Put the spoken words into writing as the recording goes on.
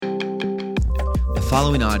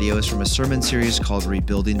following audio is from a sermon series called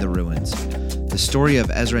Rebuilding the Ruins. The story of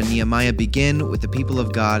Ezra and Nehemiah begin with the people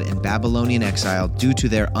of God in Babylonian exile due to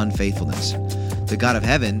their unfaithfulness. The God of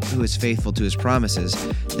heaven, who is faithful to his promises,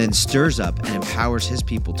 then stirs up and empowers his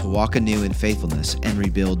people to walk anew in faithfulness and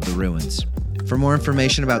rebuild the ruins. For more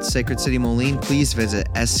information about Sacred City Moline, please visit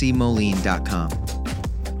scmoline.com.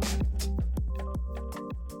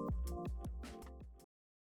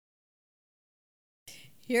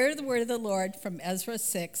 Hear the word of the Lord from Ezra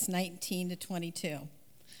 6:19-22.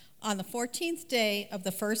 On the 14th day of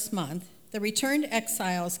the first month, the returned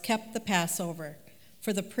exiles kept the Passover,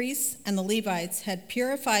 for the priests and the Levites had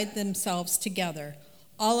purified themselves together.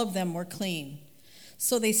 All of them were clean.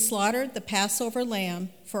 So they slaughtered the Passover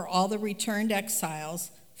lamb for all the returned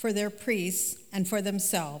exiles, for their priests, and for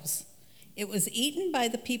themselves. It was eaten by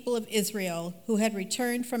the people of Israel who had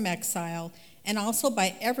returned from exile, and also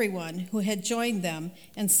by everyone who had joined them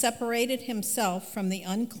and separated himself from the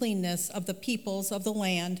uncleanness of the peoples of the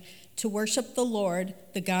land to worship the Lord,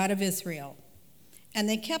 the God of Israel. And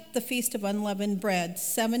they kept the Feast of Unleavened Bread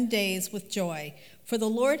 7 days with joy, for the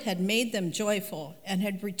Lord had made them joyful and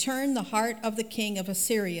had returned the heart of the king of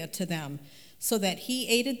Assyria to them, so that he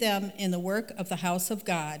aided them in the work of the house of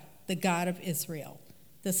God, the God of Israel.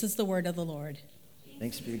 This is the word of the Lord.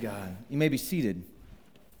 Thanks be to God. You may be seated.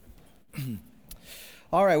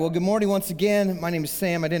 All right, well, good morning once again. My name is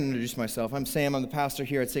Sam. I didn't introduce myself. I'm Sam. I'm the pastor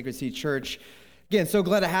here at Sacred City Church. Again, so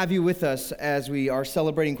glad to have you with us as we are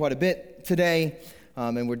celebrating quite a bit today,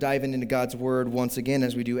 and we're diving into God's Word once again,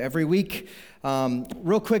 as we do every week.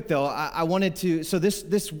 Real quick, though, I wanted to, so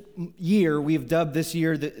this year, we've dubbed this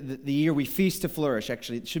year the year we feast to flourish.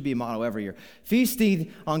 Actually, it should be a motto every year.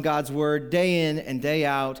 Feasting on God's Word day in and day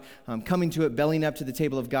out, coming to it, bellying up to the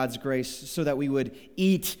table of God's grace so that we would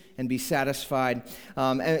eat and be satisfied.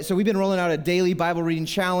 And so we've been rolling out a daily Bible reading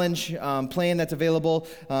challenge plan that's available.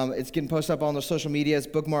 It's getting posted up on the social medias,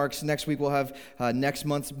 bookmarks. Next week we'll have next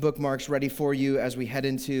month's bookmarks ready for you as we head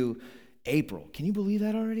into April. Can you believe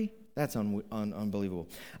that already? That's unbelievable.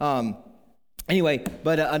 Anyway,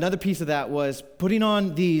 but another piece of that was putting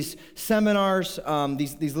on these seminars,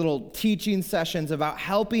 these little teaching sessions about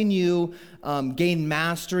helping you gain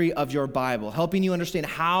mastery of your Bible, helping you understand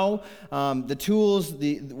how the tools,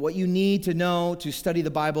 what you need to know to study the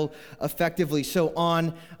Bible effectively. So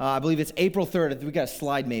on, I believe it's April 3rd, we got a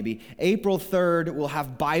slide maybe. April 3rd, we'll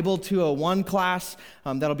have Bible 201 class.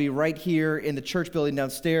 That'll be right here in the church building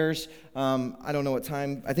downstairs. I don't know what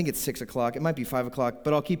time. I think it's 6 o'clock. It might be 5 o'clock,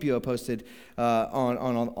 but I'll keep you posted on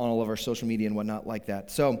all of our social media and whatnot like that.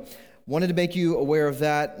 So wanted to make you aware of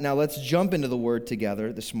that. Now let's jump into the Word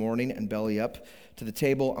together this morning and belly up to the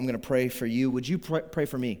table. I'm going to pray for you. Would you pray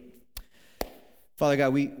for me? Father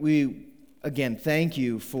God, we again thank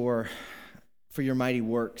you for your mighty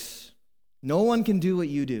works. No one can do what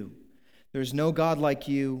you do. There's no God like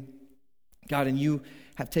you, God, and you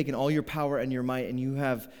have taken all your power and your might and you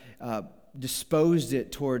have disposed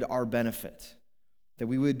it toward our benefit, that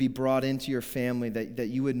we would be brought into your family, that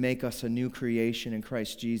you would make us a new creation in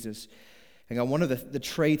Christ Jesus. And God, one of the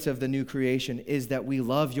traits of the new creation is that we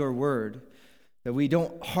love your word, that we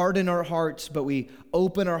don't harden our hearts, but we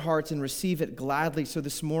open our hearts and receive it gladly. So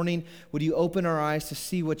this morning, would you open our eyes to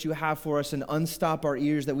see what you have for us and unstop our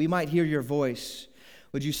ears that we might hear your voice?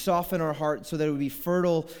 Would you soften our heart so that it would be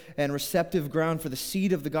fertile and receptive ground for the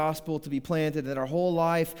seed of the gospel to be planted, that our whole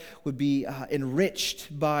life would be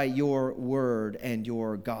enriched by your word and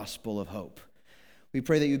your gospel of hope. We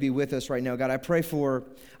pray that you'd be with us right now. God, I pray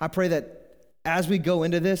that as we go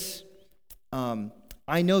into this,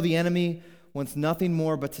 I know the enemy wants nothing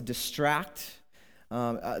more but to distract.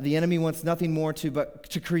 The enemy wants nothing more but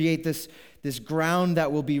to create this ground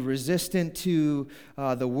that will be resistant to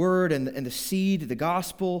the word and the seed, the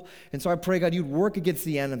gospel. And so I pray, God, you'd work against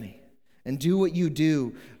the enemy and do what you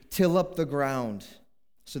do, till up the ground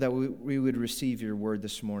so that we would receive your word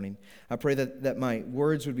this morning. I pray that my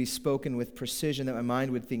words would be spoken with precision, that my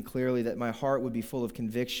mind would think clearly, that my heart would be full of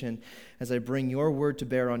conviction as I bring your word to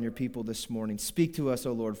bear on your people this morning. Speak to us,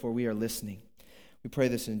 O Lord, for we are listening. We pray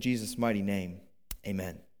this in Jesus' mighty name.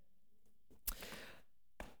 Amen.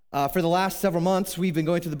 For the last several months, we've been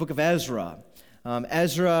going through the book of Ezra.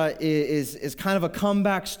 Ezra is kind of a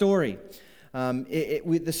comeback story.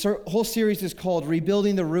 The whole series is called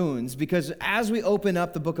Rebuilding the Ruins because as we open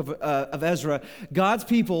up the book of Ezra, God's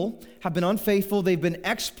people have been unfaithful. They've been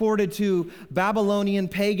exported to Babylonian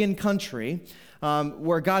pagan country.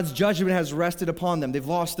 Where God's judgment has rested upon them. They've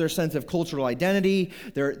lost their sense of cultural identity,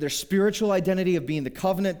 their spiritual identity of being the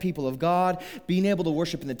covenant people of God, being able to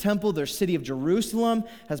worship in the temple. Their city of Jerusalem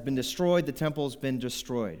has been destroyed. The temple has been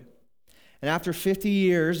destroyed. And after 50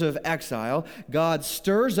 years of exile, God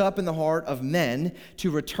stirs up in the heart of men to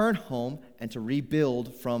return home and to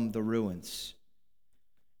rebuild from the ruins.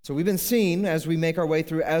 So we've been seeing, as we make our way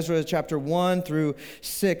through Ezra chapter 1 through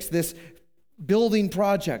 6, this building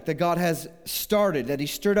project that God has started, that he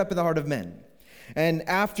stirred up in the heart of men. And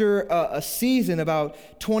after a season, about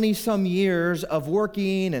 20-some years of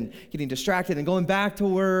working and getting distracted and going back to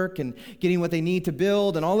work and getting what they need to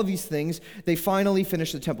build and all of these things, they finally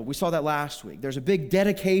finish the temple. We saw that last week. There's a big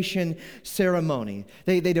dedication ceremony.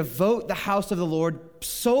 They devote the house of the Lord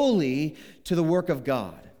solely to the work of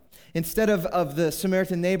God. Instead of the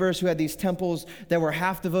Samaritan neighbors who had these temples that were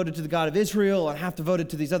half devoted to the God of Israel and half devoted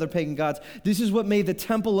to these other pagan gods, this is what made the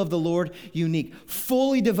temple of the Lord unique.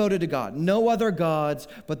 Fully devoted to God. No other gods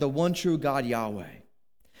but the one true God, Yahweh.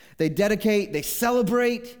 They dedicate, they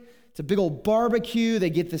celebrate. It's a big old barbecue. They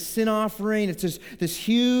get the sin offering. It's just this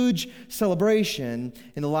huge celebration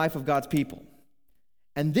in the life of God's people.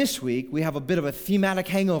 And this week, we have a bit of a thematic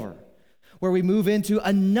hangover, where we move into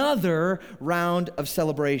another round of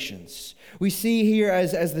celebrations. We see here,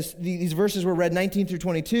 as these verses were read, 19 through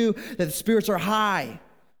 22, that the spirits are high.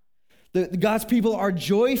 God's people are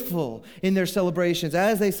joyful in their celebrations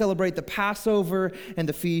as they celebrate the Passover and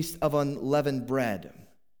the Feast of Unleavened Bread.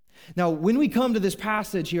 Now, when we come to this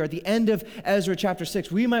passage here at the end of Ezra chapter 6,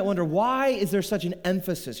 we might wonder, why is there such an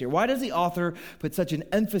emphasis here? Why does the author put such an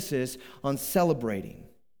emphasis on celebrating?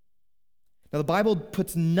 Now, the Bible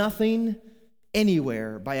puts nothing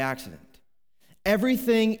anywhere by accident.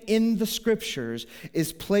 Everything in the scriptures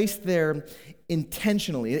is placed there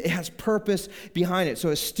intentionally. It has purpose behind it. So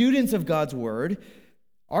as students of God's word,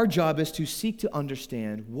 our job is to seek to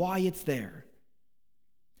understand why it's there.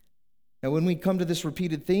 Now, when we come to this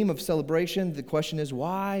repeated theme of celebration, the question is,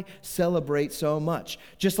 why celebrate so much?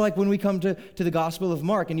 Just like when we come to the Gospel of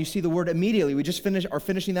Mark and you see the word immediately. We just are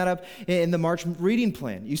finishing that up in the March reading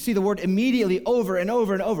plan. You see the word immediately over and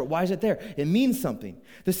over and over. Why is it there? It means something.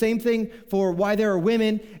 The same thing for why there are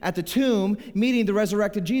women at the tomb meeting the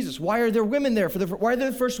resurrected Jesus. Why are there women there? Why are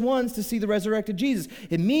they the first ones to see the resurrected Jesus?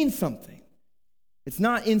 It means something. It's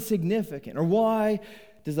not insignificant. Or why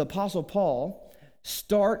does the Apostle Paul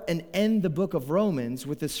start and end the book of Romans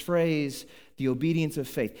with this phrase, the obedience of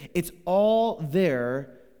faith? It's all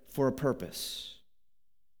there for a purpose.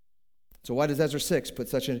 So why does Ezra 6 put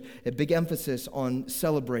such a big emphasis on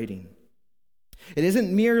celebrating? It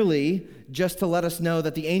isn't merely just to let us know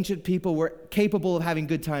that the ancient people were capable of having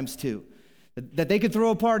good times too, that they could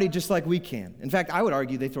throw a party just like we can. In fact, I would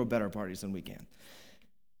argue they throw better parties than we can.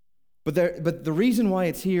 But the reason why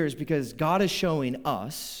it's here is because God is showing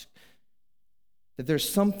us that there's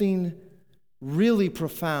something really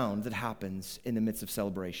profound that happens in the midst of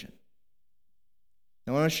celebration.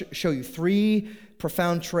 I want to show you three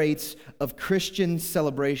profound traits of Christian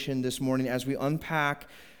celebration this morning as we unpack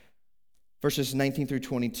verses 19 through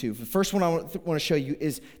 22. The first one I want to show you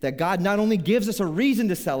is that God not only gives us a reason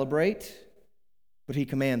to celebrate, but he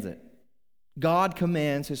commands it. God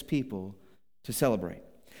commands his people to celebrate.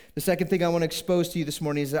 The second thing I want to expose to you this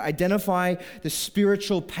morning is to identify the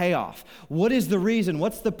spiritual payoff. What is the reason?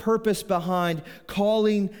 What's the purpose behind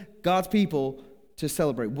calling God's people to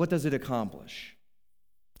celebrate? What does it accomplish?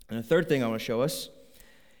 And the third thing I want to show us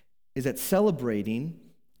is that celebrating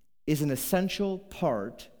is an essential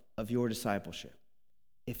part of your discipleship.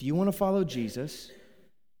 If you want to follow Jesus,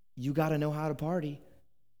 you got to know how to party.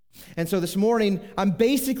 And so this morning, I'm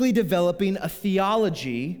basically developing a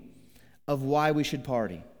theology of why we should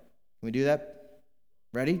party. Can we do that?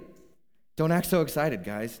 Ready? Don't act so excited,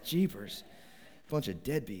 guys. Jeepers. Bunch of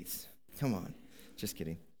deadbeats. Come on. Just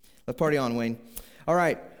kidding. Let's party on, Wayne. All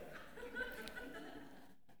right.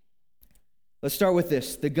 Let's start with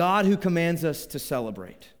this. The God who commands us to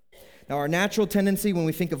celebrate. Now, our natural tendency when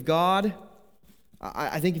we think of God,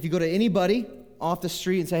 I think if you go to anybody off the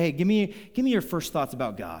street and say, hey, give me your first thoughts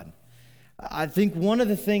about God. I think one of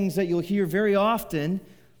the things that you'll hear very often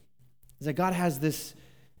is that God has this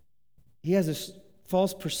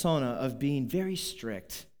false persona of being very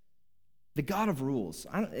strict, the God of rules.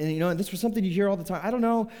 And this was something you hear all the time. I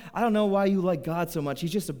don't know why you like God so much.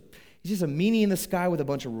 He's just a meanie in the sky with a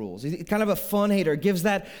bunch of rules. He's kind of a fun hater. Gives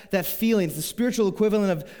that feeling. It's the spiritual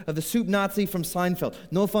equivalent of the soup Nazi from Seinfeld.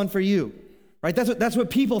 No fun for you, right? That's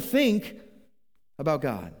what people think about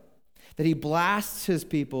God. That he blasts his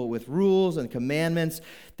people with rules and commandments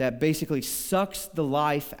that basically sucks the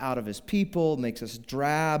life out of his people, makes us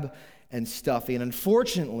drab and stuffy. And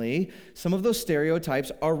unfortunately, some of those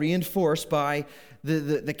stereotypes are reinforced by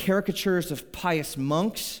the caricatures of pious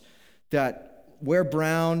monks that wear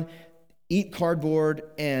brown eat cardboard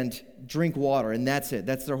and drink water, and that's it.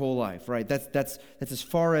 That's their whole life, right? That's as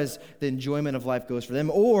far as the enjoyment of life goes for them.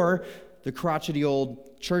 Or the crotchety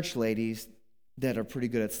old church ladies that are pretty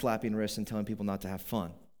good at slapping wrists and telling people not to have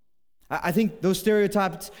fun. I think those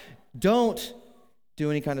stereotypes don't do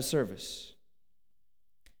any kind of service.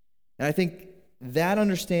 And I think that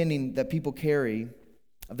understanding that people carry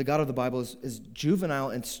of the God of the Bible is juvenile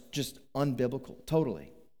and just unbiblical,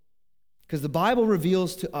 totally. Because the Bible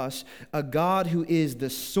reveals to us a God who is the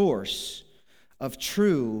source of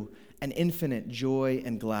true and infinite joy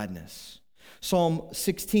and gladness. Psalm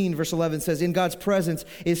 16, verse 11 says, "In God's presence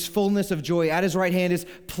is fullness of joy. At his right hand is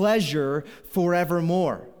pleasure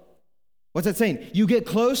forevermore." What's that saying? You get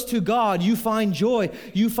close to God, you find joy,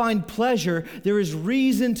 you find pleasure. There is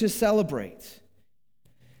reason to celebrate.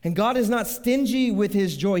 And God is not stingy with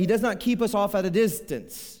his joy. He does not keep us off at a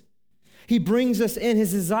distance. He brings us in.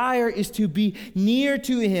 His desire is to be near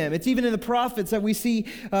to him. It's even in the prophets that we see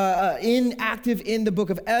active in the book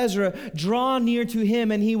of Ezra. Draw near to him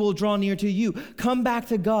and he will draw near to you. Come back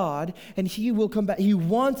to God and he will come back. He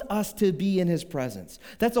wants us to be in his presence.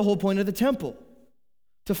 That's the whole point of the temple.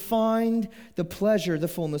 To find the pleasure, the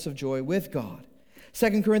fullness of joy with God.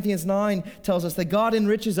 2 Corinthians 9 tells us that God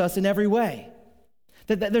enriches us in every way.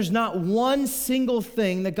 That there's not one single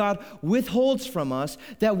thing that God withholds from us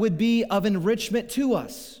that would be of enrichment to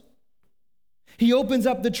us. He opens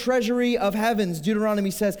up the treasury of heavens,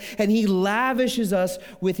 Deuteronomy says, and he lavishes us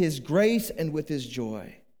with his grace and with his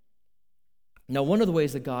joy. Now, one of the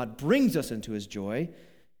ways that God brings us into his joy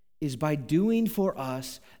is by doing for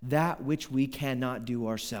us that which we cannot do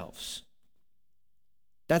ourselves.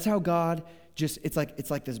 That's how God it's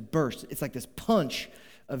like this burst, it's like this punch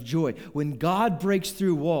of joy. When God breaks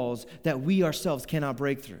through walls that we ourselves cannot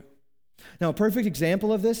break through. Now, a perfect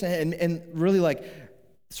example of this, and really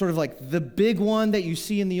sort of like the big one that you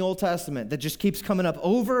see in the Old Testament that just keeps coming up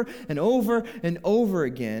over and over and over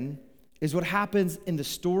again, is what happens in the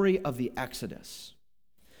story of the Exodus.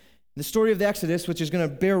 The story of the Exodus, which is going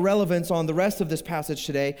to bear relevance on the rest of this passage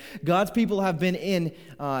today, God's people have been in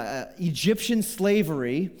Egyptian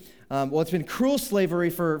slavery. It's been cruel slavery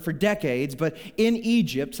for decades, but in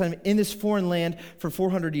Egypt, in this foreign land for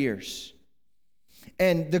 400 years.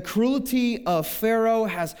 And the cruelty of Pharaoh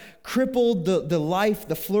has crippled the life,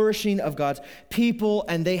 the flourishing of God's people,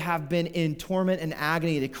 and they have been in torment and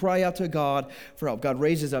agony. They cry out to God for help. God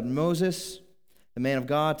raises up Moses, the man of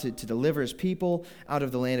God, to deliver his people out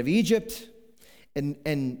of the land of Egypt.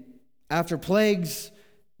 And after plagues,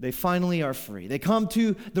 they finally are free. They come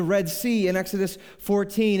to the Red Sea in Exodus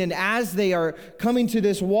 14, and as they are coming to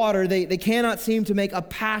this water, they cannot seem to make a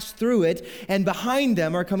pass through it, and behind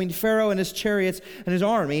them are coming Pharaoh and his chariots and his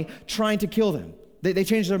army trying to kill them. They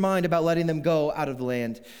change their mind about letting them go out of the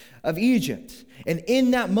land of Egypt. And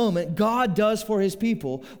in that moment, God does for his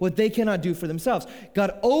people what they cannot do for themselves.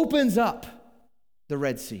 God opens up the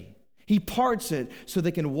Red Sea. He parts it so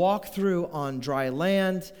they can walk through on dry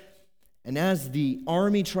land. And as the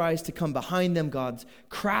army tries to come behind them, God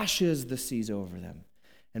crashes the seas over them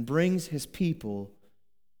and brings his people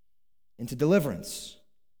into deliverance.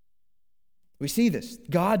 We see this,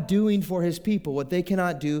 God doing for his people what they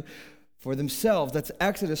cannot do for themselves. That's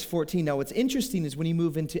Exodus 14. Now, what's interesting is when you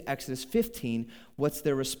move into Exodus 15, what's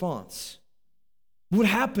their response? What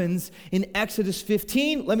happens in Exodus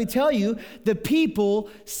 15? Let me tell you, the people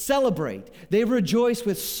celebrate. They rejoice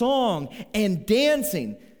with song and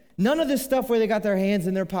dancing. None of this stuff where they got their hands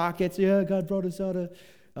in their pockets. Yeah, God brought us out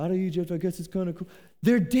of Egypt. I guess it's kind of cool.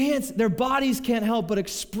 Their bodies can't help but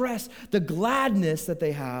express the gladness that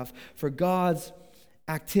they have for God's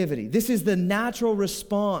activity. This is the natural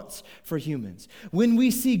response for humans. When we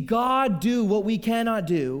see God do what we cannot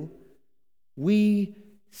do, we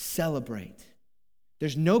celebrate.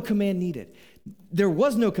 There's no command needed. There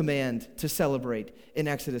was no command to celebrate in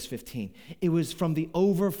Exodus 15. It was from the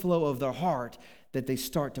overflow of their heart that they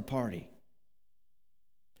start to party.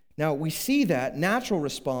 Now, we see that natural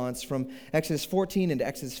response from Exodus 14 into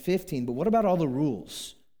Exodus 15, but what about all the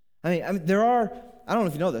rules? I mean, there are, I don't know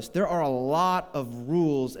if you know this, there are a lot of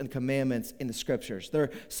rules and commandments in the scriptures. There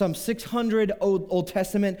are some 600 Old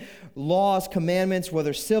Testament laws, commandments,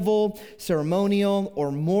 whether civil, ceremonial,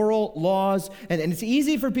 or moral laws. And it's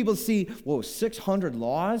easy for people to see, whoa, 600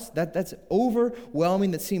 laws? That's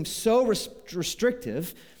overwhelming. That seems so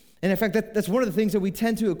restrictive. And in fact, that's one of the things that we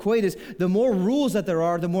tend to equate is the more rules that there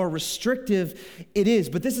are, the more restrictive it is.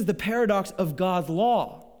 But this is the paradox of God's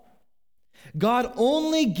law. God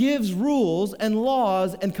only gives rules and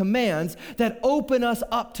laws and commands that open us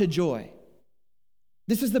up to joy.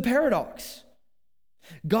 This is the paradox.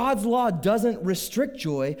 God's law doesn't restrict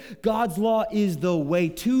joy. God's law is the way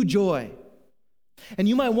to joy. And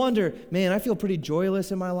you might wonder, man, I feel pretty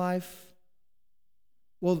joyless in my life.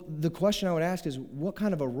 Well, the question I would ask is, what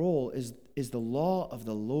kind of a role is the law of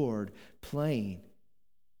the Lord playing?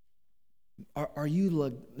 Are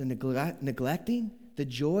you neglecting the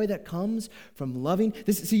joy that comes from loving?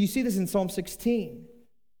 So you see this in Psalm 16.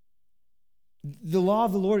 The law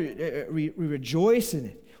of the Lord, we rejoice in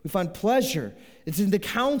it. We find pleasure. It's in the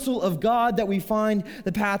counsel of God that we find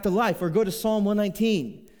the path to life. Or go to Psalm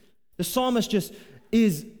 119. The psalmist just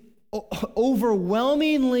is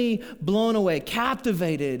overwhelmingly blown away,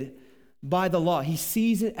 captivated by the law. He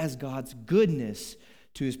sees it as God's goodness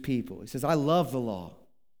to his people. He says, I love the law.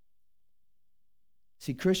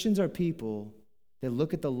 See, Christians are people that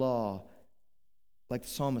look at the law like the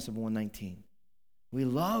psalmist of 119. We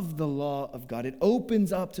love the law of God. It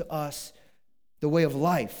opens up to us the way of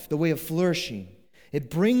life, the way of flourishing. It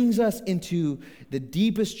brings us into the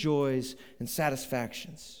deepest joys and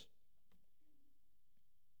satisfactions.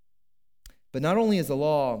 But not only is the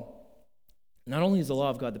law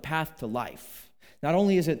of God the path to life, not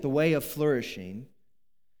only is it the way of flourishing,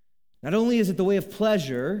 not only is it the way of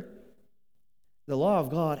pleasure, the law of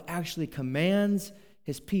God actually commands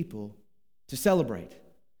his people to celebrate.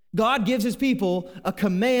 God gives his people a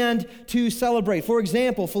command to celebrate. For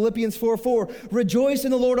example, Philippians 4:4, rejoice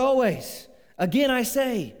in the Lord always. Again, I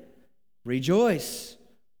say, rejoice.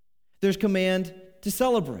 There's command to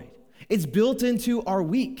celebrate. It's built into our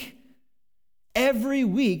week. Every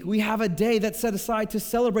week, we have a day that's set aside to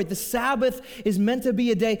celebrate. The Sabbath is meant to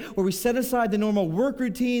be a day where we set aside the normal work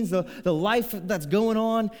routines, the life that's going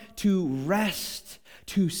on, to rest,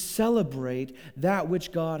 to celebrate that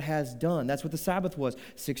which God has done. That's what the Sabbath was.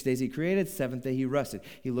 6 days he created, seventh day he rested.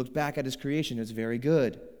 He looked back at his creation. It was very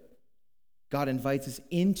good. God invites us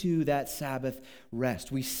into that Sabbath rest.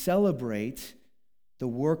 We celebrate the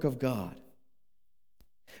work of God.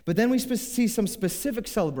 But then we see some specific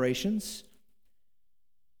celebrations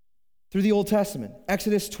through the Old Testament.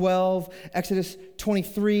 Exodus 12, Exodus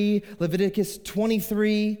 23, Leviticus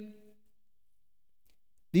 23.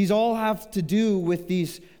 These all have to do with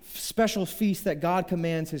these special feasts that God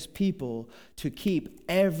commands his people to keep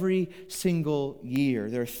every single year.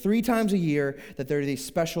 There are 3 times a year that there are these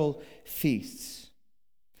special feasts.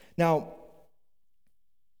 Now,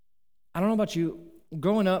 I don't know about you,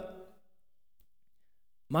 growing up,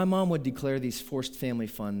 my mom would declare these forced family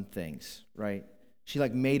fun things, right? She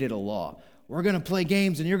made it a law. We're going to play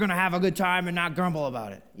games and you're going to have a good time and not grumble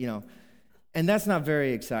about it, And that's not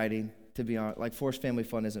very exciting, to be honest. Forced family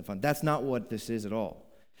fun isn't fun. That's not what this is at all.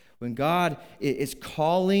 When God is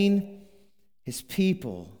calling his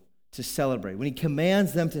people to celebrate, when he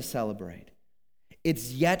commands them to celebrate,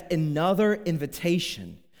 it's yet another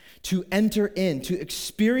invitation to enter in, to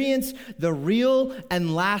experience the real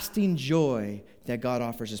and lasting joy that God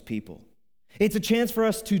offers his people. It's a chance for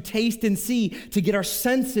us to taste and see, to get our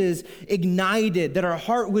senses ignited, that our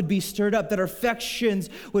heart would be stirred up, that our affections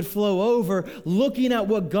would flow over, looking at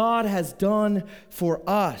what God has done for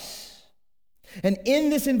us. And in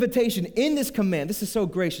this invitation, in this command, this is so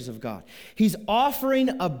gracious of God. He's offering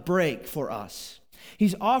a break for us.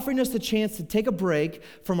 He's offering us the chance to take a break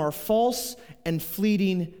from our false and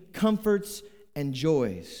fleeting comforts and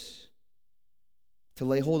joys, to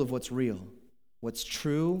lay hold of what's real, what's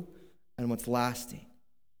true, and what's lasting.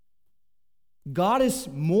 God is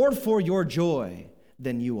more for your joy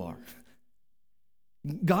than you are.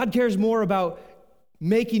 God cares more about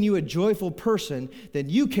making you a joyful person than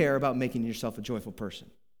you care about making yourself a joyful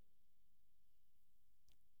person.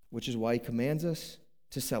 Which is why he commands us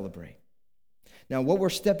to celebrate. Now, what we're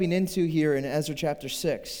stepping into here in Ezra chapter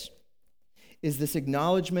 6 is this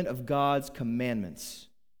acknowledgement of God's commandments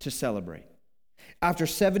to celebrate. After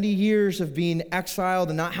 70 years of being exiled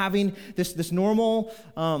and not having this normal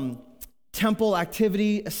temple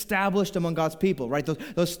activity established among God's people, right?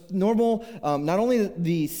 Those normal, not only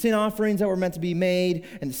the sin offerings that were meant to be made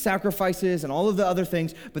and the sacrifices and all of the other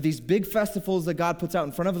things, but these big festivals that God puts out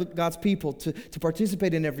in front of God's people to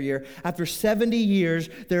participate in every year. After 70 years,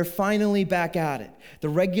 they're finally back at it. The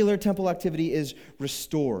regular temple activity is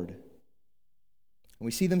restored. And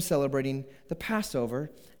we see them celebrating the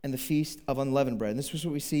Passover and the Feast of Unleavened Bread. And this is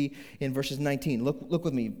what we see in verses 19. Look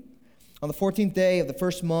with me. On the 14th day of the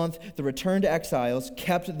first month, the returned exiles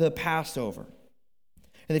kept the Passover.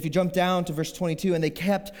 And if you jump down to verse 22, and they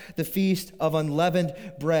kept the Feast of Unleavened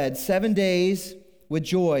Bread 7 days with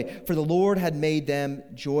joy, for the Lord had made them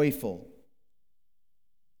joyful.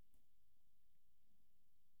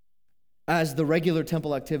 As the regular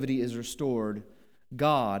temple activity is restored,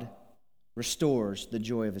 God restores the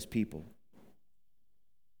joy of his people.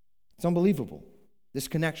 It's unbelievable, this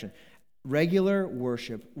connection. regular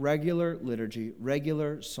worship, regular liturgy,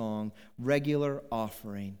 regular song, regular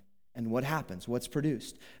offering. And what happens? What's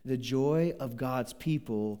produced? The joy of God's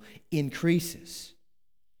people increases.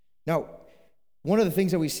 Now, one of the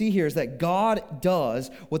things that we see here is that God does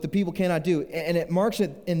what the people cannot do, and it marks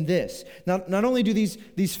it in this. Not only do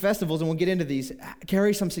these festivals, and we'll get into these,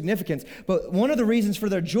 carry some significance, but one of the reasons for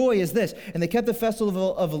their joy is this. And they kept the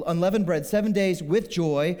festival of unleavened bread 7 days with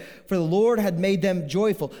joy, for the Lord had made them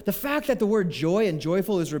joyful. The fact that the word joy and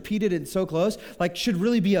joyful is repeated and so close, should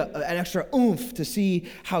really be an extra oomph to see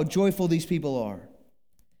how joyful these people are.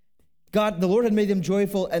 God, the Lord had made them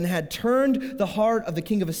joyful and had turned the heart of the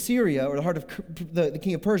king of Assyria, or the heart of the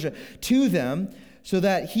king of Persia, to them, so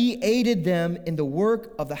that he aided them in the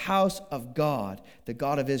work of the house of God, the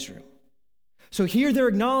God of Israel. So here they're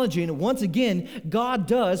acknowledging, once again, God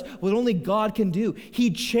does what only God can do.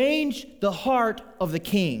 He changed the heart of the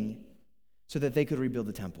king so that they could rebuild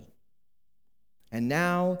the temple. And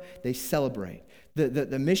now they celebrate.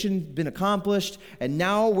 The mission's been accomplished, and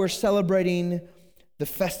now we're celebrating the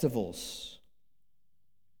festivals.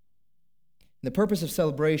 And the purpose of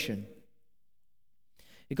celebration,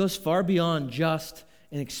 it goes far beyond just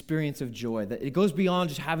an experience of joy. It goes beyond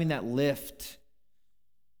just having that lift.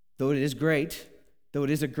 Though it is great, though it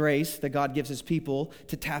is a grace that God gives his people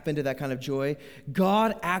to tap into that kind of joy,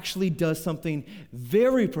 God actually does something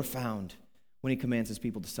very profound when he commands his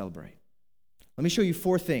people to celebrate. Let me show you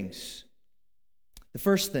 4 things. The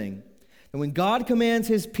first thing, that when God commands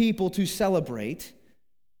his people to celebrate,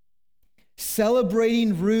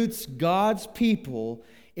 celebrating roots God's people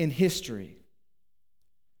in history.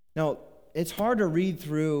 Now, it's hard to read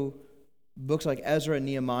through books like Ezra and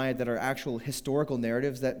Nehemiah that are actual historical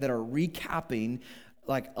narratives that are recapping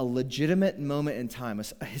a legitimate moment in time,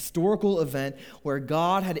 a historical event where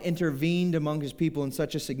God had intervened among his people in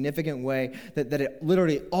such a significant way that it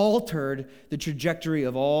literally altered the trajectory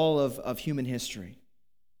of all of human history.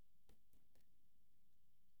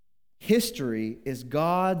 History is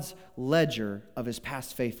God's ledger of his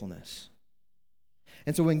past faithfulness.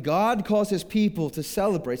 And so when God calls his people to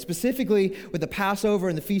celebrate, specifically with the Passover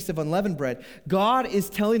and the Feast of Unleavened Bread, God is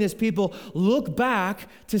telling his people, look back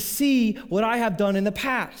to see what I have done in the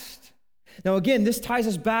past. Now again, this ties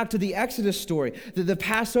us back to the Exodus story, the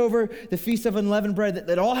Passover, the Feast of Unleavened Bread,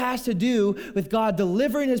 that all has to do with God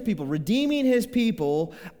delivering his people, redeeming his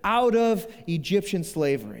people out of Egyptian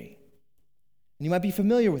slavery. And you might be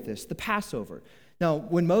familiar with this, the Passover. Now,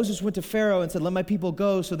 when Moses went to Pharaoh and said, let my people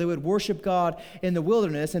go so they would worship God in the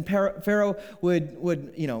wilderness, and Pharaoh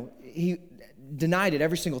would he denied it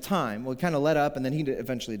every single time. Well, kind of let up, and then he'd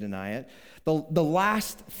eventually deny it. The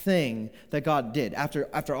last thing that God did,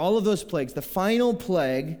 after all of those plagues, the final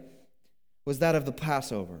plague was that of the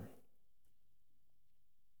Passover.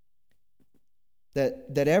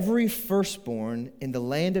 That every firstborn in the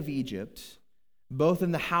land of Egypt, both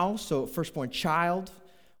in the house, so firstborn child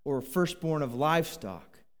or firstborn of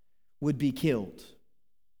livestock, would be killed.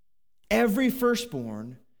 Every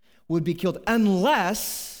firstborn would be killed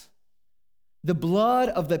unless the blood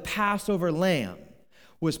of the Passover lamb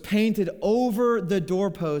was painted over the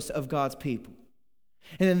doorposts of God's people.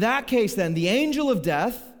 And in that case, then, the angel of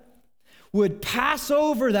death would pass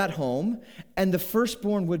over that home and the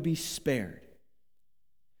firstborn would be spared.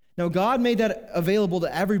 Now, God made that available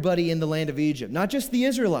to everybody in the land of Egypt, not just the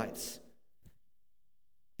Israelites.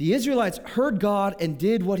 The Israelites heard God and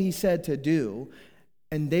did what he said to do,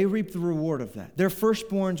 and they reaped the reward of that. Their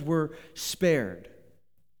firstborns were spared.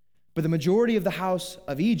 But the majority of the house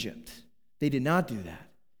of Egypt, they did not do that.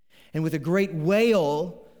 And with a great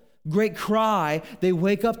wail, great cry, they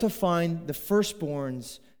wake up to find the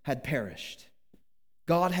firstborns had perished.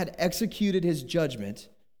 God had executed his judgment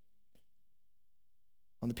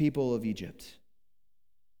on the people of Egypt.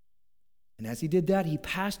 And as he did that, he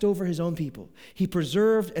passed over his own people. He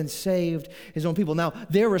preserved and saved his own people. Now,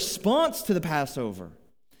 their response to the Passover,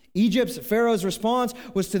 Pharaoh's response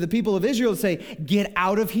was to the people of Israel to say, get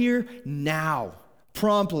out of here now,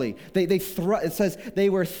 promptly. It says they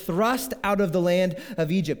were thrust out of the land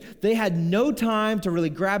of Egypt. They had no time to really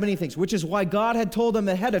grab anything, which is why God had told them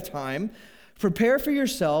ahead of time, prepare for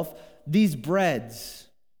yourself these breads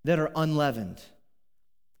that are unleavened.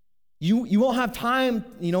 You won't have time.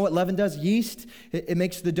 You know what leaven does? Yeast, it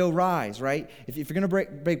makes the dough rise, right? If you're going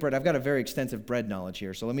to bake bread, I've got a very extensive bread knowledge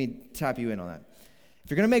here, so let me tap you in on that. If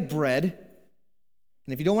you're going to make bread,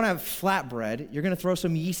 and if you don't want to have flat bread, you're going to throw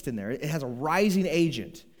some yeast in there. It has a rising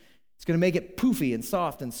agent. It's going to make it poofy and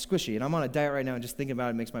soft and squishy, and I'm on a diet right now, and just thinking about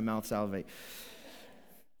it makes my mouth salivate.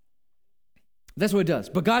 That's what it does.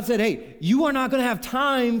 But God said, hey, you are not going to have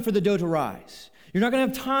time for the dough to rise. You're not going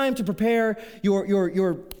to have time to prepare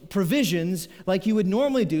your provisions like you would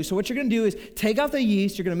normally do. So what you're going to do is take out the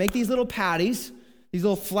yeast. You're going to make these little patties, these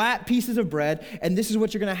little flat pieces of bread, and this is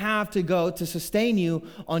what you're going to have to go to sustain you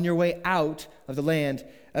on your way out of the land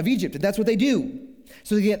of Egypt. And that's what they do.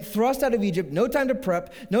 So they get thrust out of Egypt, no time to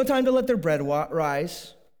prep, no time to let their bread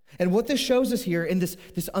rise. And what this shows us here in this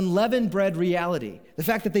unleavened bread reality, the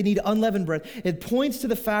fact that they need unleavened bread, it points to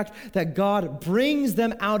the fact that God brings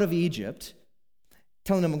them out of Egypt,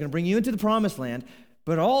 telling them, I'm going to bring you into the promised land,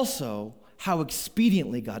 but also how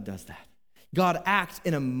expediently God does that. God acts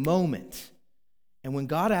in a moment. And when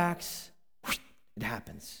God acts, it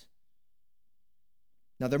happens.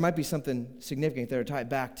 Now, there might be something significant there to tie it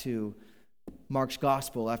back to Mark's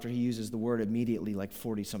gospel after he uses the word immediately like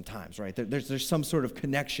 40-some times, right? There's some sort of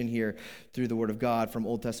connection here through the word of God from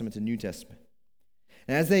Old Testament to New Testament.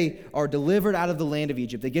 And as they are delivered out of the land of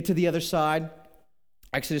Egypt, they get to the other side.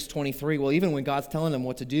 Exodus 23, well, even when God's telling them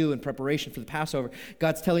what to do in preparation for the Passover,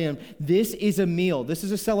 God's telling them, this is a meal. This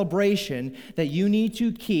is a celebration that you need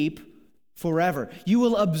to keep forever. You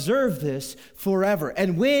will observe this forever.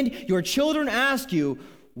 And when your children ask you,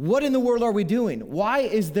 what in the world are we doing? Why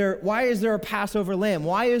is there a Passover lamb?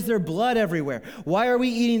 Why is there blood everywhere? Why are we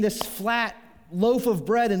eating this flat loaf of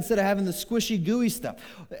bread instead of having the squishy, gooey stuff?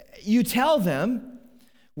 You tell them,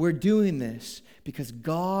 we're doing this because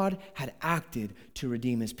God had acted to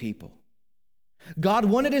redeem his people. God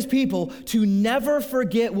wanted his people to never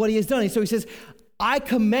forget what he has done. So he says, I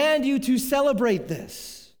command you to celebrate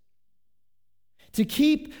this. To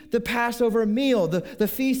keep the Passover meal, the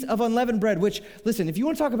Feast of Unleavened Bread, which, listen, if you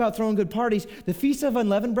want to talk about throwing good parties, the Feast of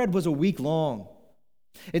Unleavened Bread was a week long.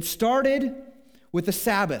 It started with the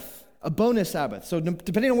Sabbath, a bonus Sabbath. So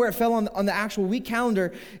depending on where it fell on the actual week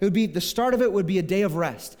calendar, it would be, the start of it would be a day of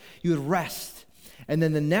rest. You would rest. And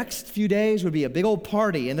then the next few days would be a big old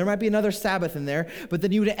party, and there might be another Sabbath in there, but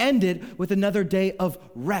then you would end it with another day of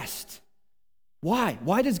rest. Why?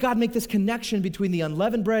 Why does God make this connection between the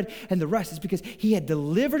unleavened bread and the rest? It's because he had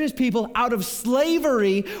delivered his people out of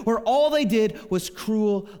slavery where all they did was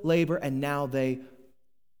cruel labor, and now they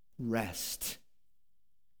rest.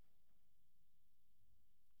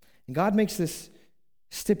 And God makes this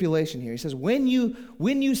stipulation here. He says, when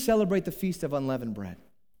you celebrate the Feast of Unleavened Bread,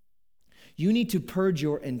 you need to purge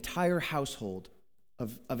your entire household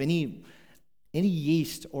of any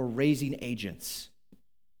yeast or raising agents.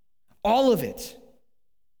 All of it.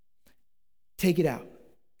 Take it out.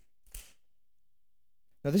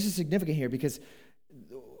 Now, this is significant here because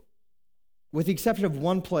with the exception of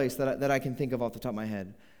one place that I can think of off the top of my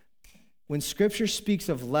head, when Scripture speaks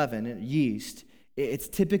of leaven, yeast, it's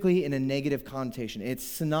typically in a negative connotation. It's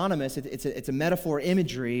synonymous. It's a metaphor,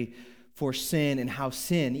 imagery for sin and how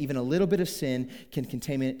sin, even a little bit of sin, can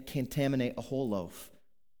contaminate a whole loaf.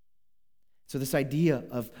 So this idea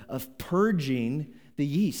of purging the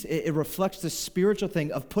yeast, it reflects the spiritual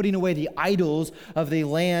thing of putting away the idols of the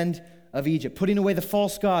land of Egypt, putting away the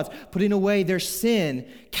false gods, putting away their sin,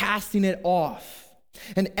 casting it off.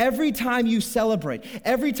 And every time you celebrate,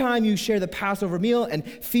 every time you share the Passover meal and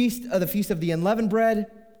the Feast of the Unleavened Bread,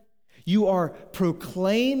 you are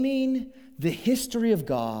proclaiming the history of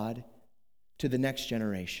God to the next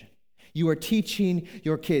generation. You are teaching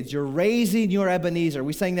your kids. You're raising your Ebenezer.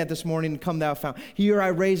 We sang that this morning, Come Thou Fount. Here I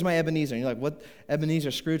raise my Ebenezer. And you're like, what?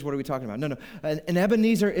 Ebenezer, Scrooge, what are we talking about? No. An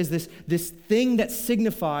Ebenezer is this thing that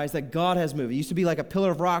signifies that God has moved. It used to be like a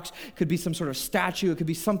pillar of rocks. It could be some sort of statue. It could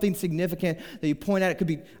be something significant that you point at.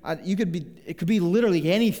 It could be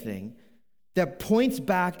literally anything that points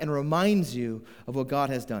back and reminds you of what God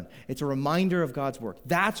has done. It's a reminder of God's work.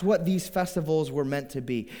 That's what these festivals were meant to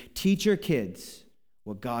be. Teach your kids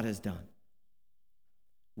what God has done.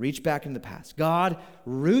 Reach back in the past. God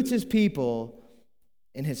roots his people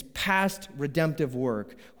in his past redemptive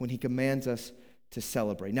work when he commands us to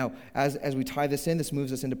celebrate. Now, as we tie this in, this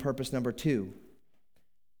moves us into purpose number 2.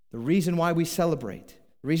 The reason why we celebrate,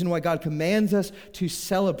 the reason why God commands us to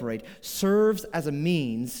celebrate, serves as a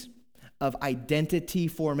means of identity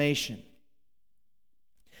formation.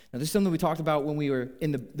 Now, this is something we talked about when we were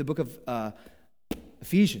in the book of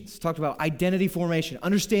Ephesians. Talked about identity formation,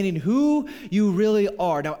 understanding who you really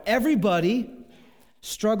are. Now, everybody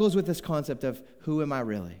struggles with this concept of who am I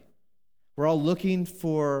really? We're all looking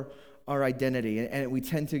for our identity, and we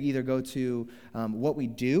tend to either go to what we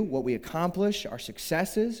do, what we accomplish, our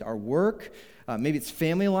successes, our work. Maybe it's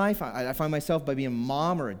family life. I find myself by being a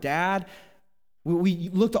mom or a dad. We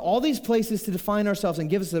look to all these places to define ourselves and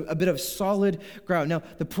give us a bit of solid ground. Now,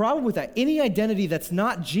 the problem with that, any identity that's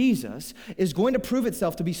not Jesus is going to prove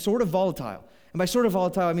itself to be sort of volatile. And by sort of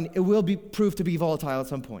volatile, I mean it will be proved to be volatile at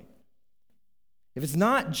some point. If it's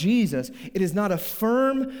not Jesus, it is not a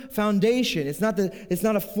firm foundation.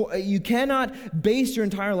 You cannot base your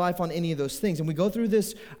entire life on any of those things. And we go through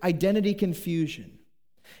this identity confusion.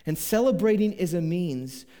 And celebrating is a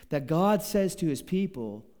means that God says to his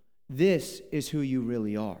people, this is who you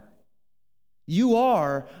really are. You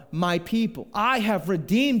are my people. I have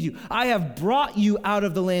redeemed you. I have brought you out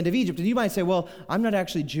of the land of Egypt. And you might say, well, I'm not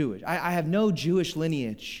actually Jewish. I have no Jewish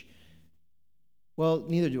lineage. Well,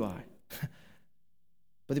 neither do I.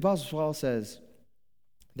 But the Apostle Paul says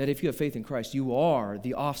that if you have faith in Christ, you are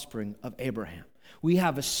the offspring of Abraham. We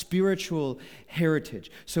have a spiritual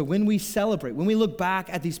heritage. So when we celebrate, when we look back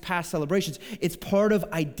at these past celebrations, it's part of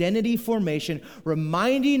identity formation,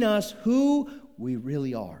 reminding us who we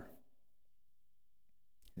really are.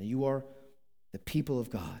 That you are the people of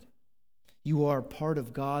God. You are part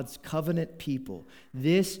of God's covenant people.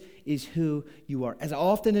 This is who you are. As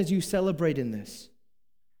often as you celebrate in this,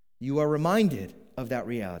 you are reminded of that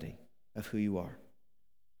reality of who you are.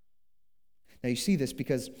 Now you see this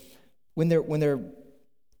because when they're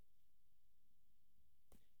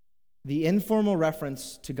the informal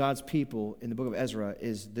reference to God's people in the book of Ezra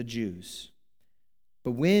is the Jews.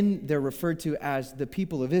 But when they're referred to as the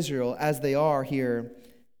people of Israel, as they are here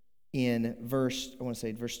in verse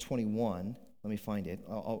 21. Let me find it.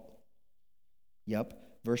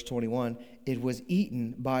 Verse 21. It was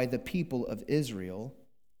eaten by the people of Israel.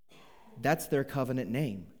 That's their covenant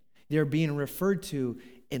name. They're being referred to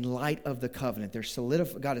in light of the covenant.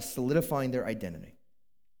 God is solidifying their identity.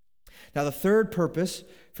 Now, the third purpose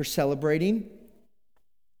for celebrating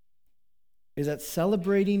is that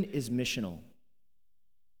celebrating is missional.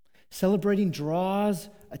 Celebrating draws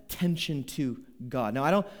attention to God. Now,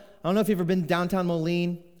 I don't know if you've ever been downtown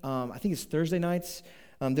Moline. I think it's Thursday nights.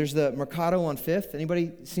 There's the Mercado on 5th.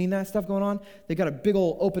 Anybody seen that stuff going on? They got a big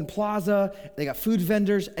old open plaza. They got food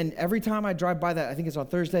vendors. And every time I drive by that, I think it's on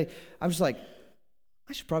Thursday, I'm just like,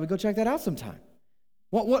 I should probably go check that out sometime.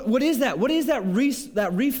 What is that? What is that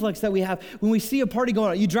reflex that we have when we see a party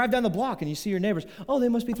going on? You drive down the block and you see your neighbors. Oh, they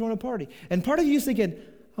must be throwing a party. And part of you is thinking,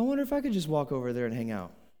 I wonder if I could just walk over there and hang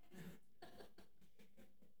out.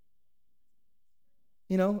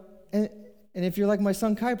 You know, and if you're like my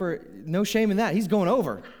son Kuiper, no shame in that. He's going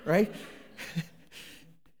over, right?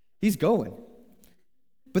 He's going.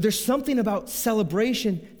 But there's something about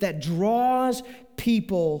celebration that draws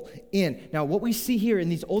people in. Now, what we see here in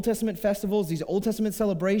these Old Testament festivals, these Old Testament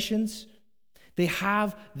celebrations, they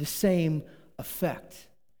have the same effect.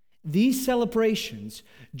 These celebrations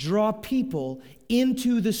draw people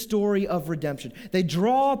into the story of redemption. They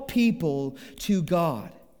draw people to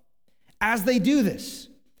God. As they do this,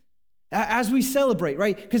 as we celebrate,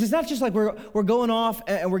 right? Because it's not just like we're going off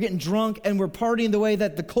and we're getting drunk and we're partying the way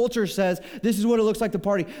that the culture says this is what it looks like to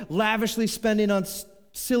party, lavishly spending on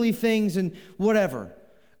silly things and whatever.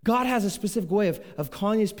 God has a specific way of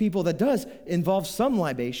calling his people that does involve some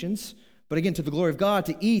libations, but again, to the glory of God,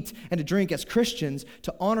 to eat and to drink as Christians,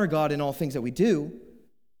 to honor God in all things that we do.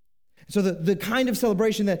 So the kind of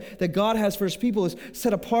celebration that God has for his people is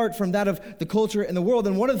set apart from that of the culture and the world.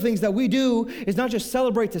 And one of the things that we do is not just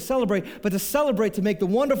celebrate, but to celebrate to make the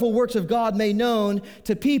wonderful works of God made known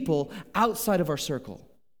to people outside of our circle.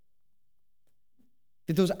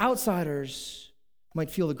 That those outsiders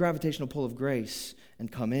might feel the gravitational pull of grace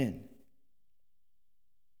and come in.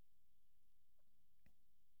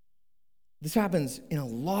 This happens in a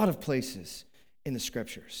lot of places in the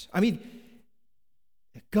scriptures. I mean,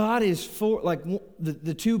 God is for, like,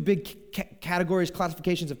 the two big categories,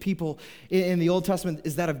 classifications of people in the Old Testament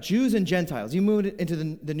is that of Jews and Gentiles. You move it into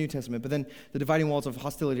the New Testament, but then the dividing walls of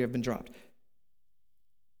hostility have been dropped.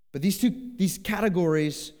 But these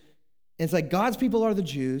categories, it's like God's people are the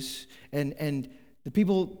Jews, and the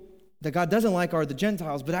people that God doesn't like are the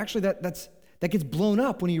Gentiles, but actually that gets blown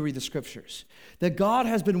up when you read the scriptures. That God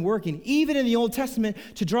has been working, even in the Old Testament,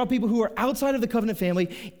 to draw people who are outside of the covenant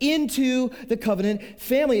family into the covenant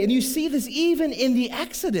family. And you see this even in the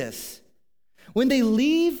Exodus. When they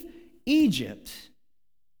leave Egypt,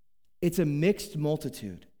 it's a mixed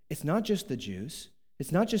multitude. It's not just the Jews.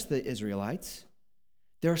 It's not just the Israelites.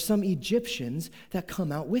 There are some Egyptians that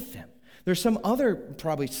come out with them. There's some other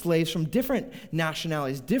probably slaves from different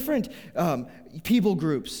nationalities, different people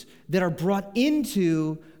groups that are brought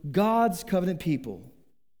into God's covenant people.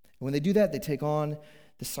 And when they do that, they take on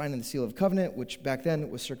the sign and the seal of covenant, which back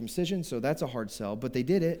then was circumcision, so that's a hard sell, but they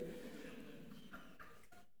did it.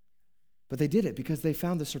 But they did it because they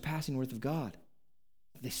found the surpassing worth of God.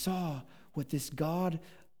 They saw what this God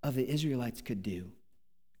of the Israelites could do,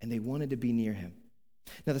 and they wanted to be near him.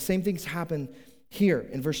 Now, the same things happen here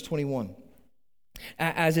in verse 21.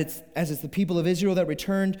 As it's the people of Israel that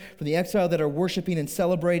returned from the exile that are worshiping and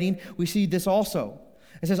celebrating, we see this also.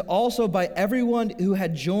 It says, also by everyone who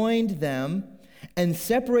had joined them and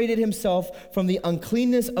separated himself from the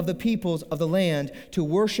uncleanness of the peoples of the land to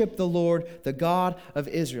worship the Lord, the God of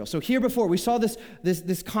Israel. So here before, we saw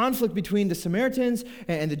this conflict between the Samaritans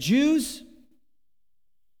and the Jews.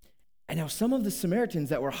 And now some of the Samaritans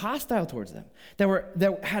that were hostile towards them,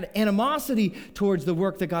 that had animosity towards the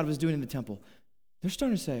work that God was doing in the temple, they're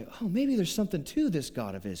starting to say, oh, maybe there's something to this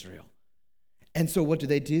God of Israel. And so what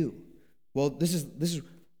do? Well, this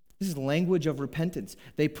is language of repentance.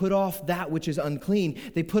 They put off that which is unclean.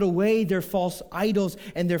 They put away their false idols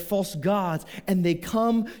and their false gods, and they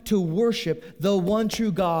come to worship the one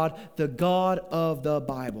true God, the God of the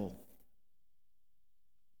Bible.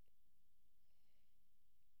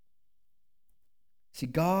 See,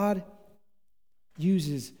 God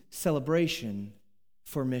uses celebration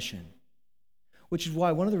for mission, which is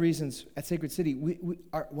why one of the reasons at Sacred City,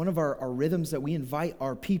 one of our rhythms that we invite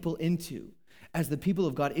our people into as the people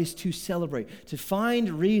of God is to celebrate, to find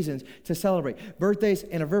reasons to celebrate. Birthdays,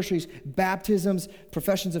 anniversaries, baptisms,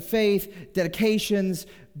 professions of faith, dedications,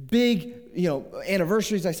 big,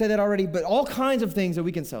 anniversaries, I said that already, but all kinds of things that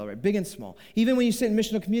we can celebrate, big and small. Even when you sit in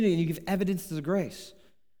missional community and you give evidence to the grace.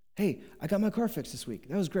 Hey, I got my car fixed this week.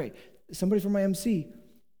 That was great. Somebody from my MC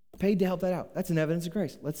paid to help that out. That's an evidence of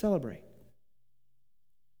grace. Let's celebrate.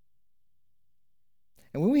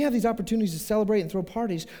 And when we have these opportunities to celebrate and throw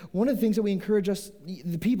parties, one of the things that we encourage us,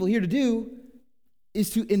 the people here, to do is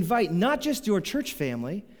to invite not just your church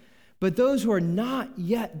family, but those who are not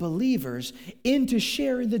yet believers into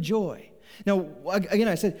sharing the joy. Now, again,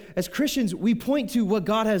 I said, as Christians, we point to what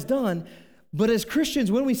God has done, but as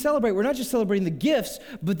Christians, when we celebrate, we're not just celebrating the gifts,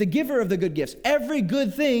 but the giver of the good gifts. Every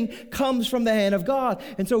good thing comes from the hand of God.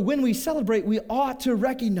 And so when we celebrate, we ought to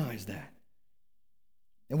recognize that.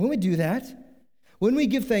 And when we do that, when we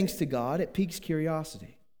give thanks to God, it piques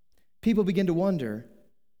curiosity. People begin to wonder,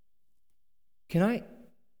 can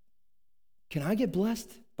I get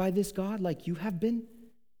blessed by this God like you have been?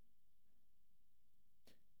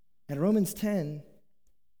 And Romans 10,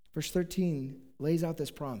 verse 13, lays out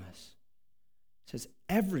this promise. It says,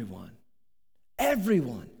 everyone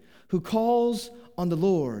who calls on the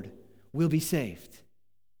Lord will be saved.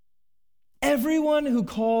 Everyone who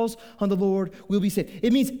calls on the Lord will be saved.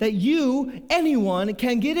 It means that anyone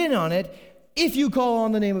can get in on it if you call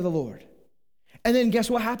on the name of the Lord. And then guess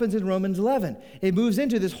what happens in Romans 11? It moves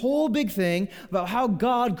into this whole big thing about how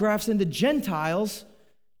God grafts into Gentiles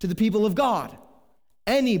to the people of God.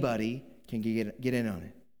 Anybody can get in on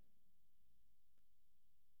it.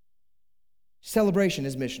 Celebration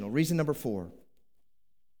is missional. Reason number 4.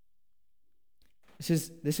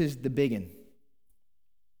 This is the big one.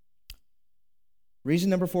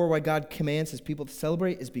 Reason number 4 why God commands his people to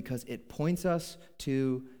celebrate is because it points us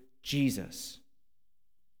to Jesus.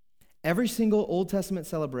 Every single Old Testament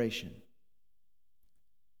celebration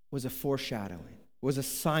was a foreshadowing, was a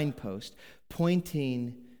signpost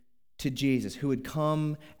pointing to Jesus, who would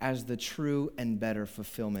come as the true and better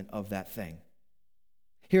fulfillment of that thing.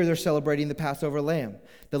 Here they're celebrating the Passover lamb,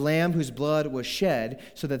 the lamb whose blood was shed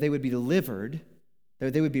so that they would be delivered,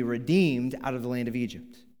 that they would be redeemed out of the land of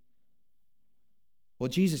Egypt. Well,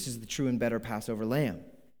 Jesus is the true and better Passover lamb.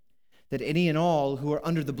 That any and all who are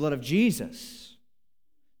under the blood of Jesus,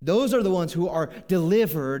 those are the ones who are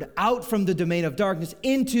delivered out from the domain of darkness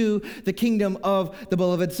into the kingdom of the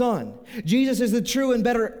beloved Son. Jesus is the true and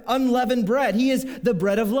better unleavened bread. He is the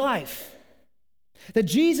bread of life. That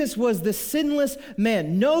Jesus was the sinless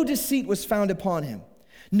man. No deceit was found upon him.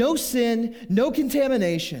 No sin, no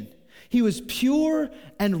contamination. He was pure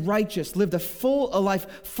and righteous, lived a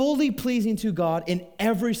life fully pleasing to God in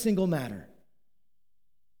every single matter.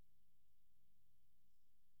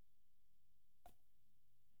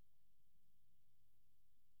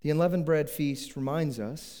 The unleavened bread feast reminds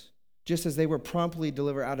us, just as they were promptly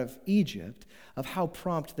delivered out of Egypt, of how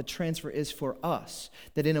prompt the transfer is for us.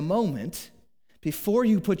 That in a moment, before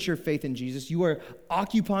you put your faith in Jesus, you are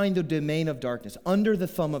occupying the domain of darkness, under the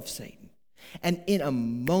thumb of Satan. And in a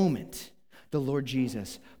moment, the Lord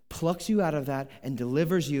Jesus plucks you out of that and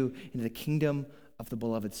delivers you into the kingdom of the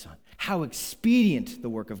beloved Son. How expedient the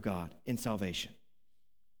work of God in salvation.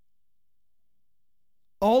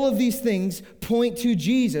 All of these things point to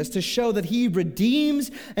Jesus to show that he redeems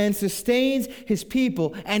and sustains his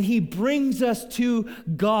people, and he brings us to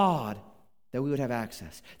God, that we would have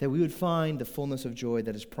access, that we would find the fullness of joy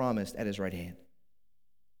that is promised at his right hand.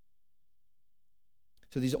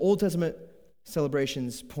 So these Old Testament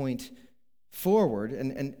celebrations point forward,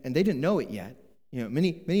 and they didn't know it yet.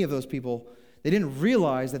 Many of those people, They didn't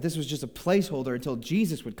realize that this was just a placeholder until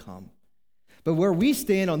Jesus would come. But where we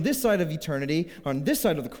stand on this side of eternity, on this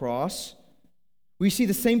side of the cross, we see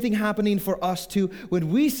the same thing happening for us too. When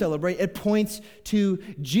we celebrate, it points to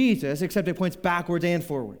Jesus, except it points backwards and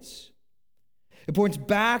forwards. It points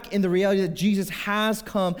back in the reality that Jesus has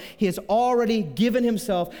come. He has already given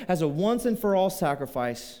himself as a once and for all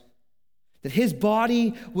sacrifice, that his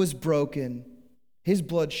body was broken, his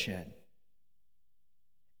blood shed.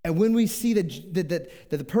 And when we see that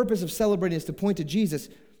the purpose of celebrating is to point to Jesus,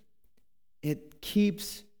 it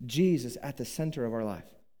keeps Jesus at the center of our life.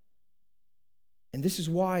 And this is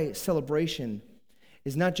why celebration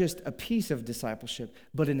is not just a piece of discipleship,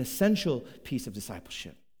 but an essential piece of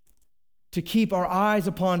discipleship. To keep our eyes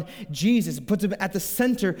upon Jesus, puts him at the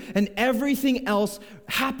center, and everything else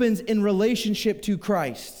happens in relationship to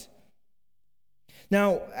Christ.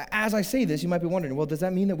 Now, as I say this, you might be wondering, well, does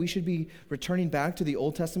that mean that we should be returning back to the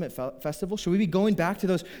Old Testament festival? Should we be going back to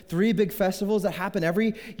those 3 big festivals that happen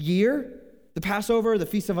every year? The Passover, the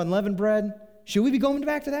Feast of Unleavened Bread? Should we be going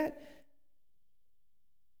back to that?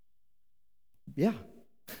 Yeah.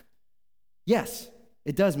 Yes,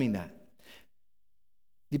 it does mean that.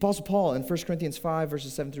 The Apostle Paul in 1 Corinthians 5,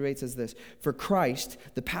 verses 7 through 8 says this, "For Christ,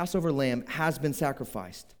 the Passover lamb, has been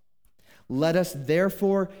sacrificed. Let us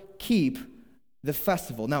therefore keep the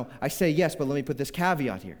festival." Now, I say yes, but let me put this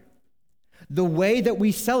caveat here. The way that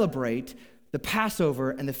we celebrate the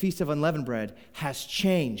Passover and the Feast of Unleavened Bread has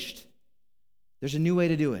changed. There's a new way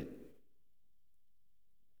to do it.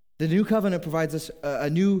 The new covenant provides us a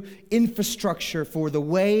new infrastructure for the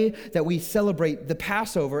way that we celebrate the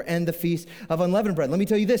Passover and the Feast of Unleavened Bread. Let me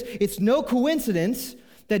tell you this. It's no coincidence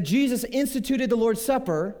that Jesus instituted the Lord's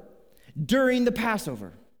Supper during the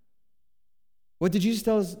Passover. What did Jesus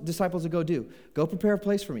tell his disciples to go do? Go prepare a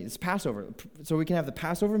place for me. It's Passover, so we can have the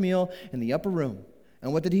Passover meal in the upper room.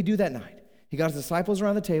 And what did he do that night? He got his disciples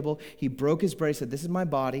around the table. He broke his bread. He said, "This is my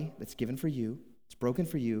body that's given for you. It's broken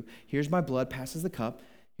for you. Here's my blood," passes the cup.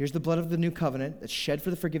 Here's the blood of the new covenant that's shed for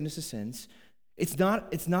the forgiveness of sins. It's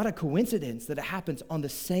not a coincidence that it happens on the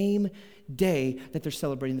same day that they're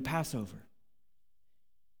celebrating the Passover.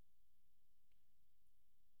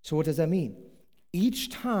 So what does that mean? Each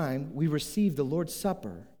time we receive the Lord's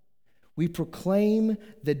Supper, we proclaim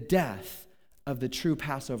the death of the true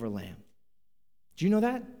Passover lamb. Do you know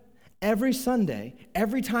that? Every Sunday,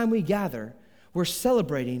 every time we gather, we're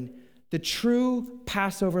celebrating the true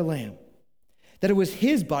Passover lamb. That it was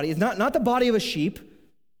his body. It's not the body of a sheep,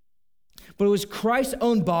 but it was Christ's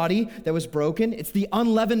own body that was broken. It's the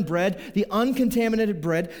unleavened bread, the uncontaminated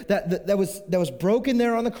bread that was broken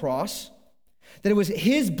there on the cross. That it was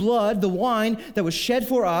his blood, the wine, that was shed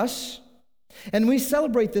for us. And we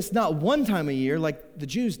celebrate this not one time a year like the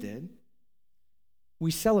Jews did. We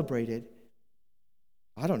celebrate it,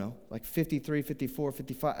 I don't know, like 53, 54,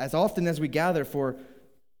 55, as often as we gather for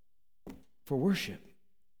worship.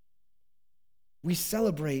 We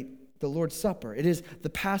celebrate the Lord's Supper. It is the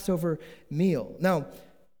Passover meal. Now,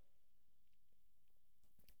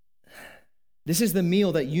 this is the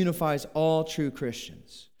meal that unifies all true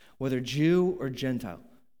Christians, whether Jew or Gentile.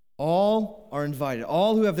 All are invited.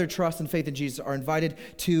 All who have their trust and faith in Jesus are invited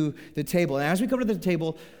to the table. And as we come to the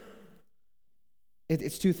table,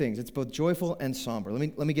 it's 2 things. It's both joyful and somber.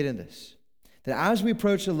 Let me get into this. That as we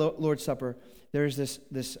approach the Lord's Supper, there's this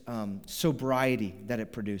sobriety that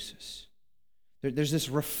it produces. There's this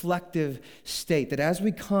reflective state that as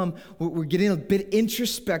we come, we're getting a bit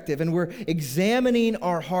introspective and we're examining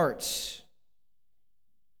our hearts.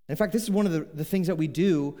 In fact, this is one of the things that we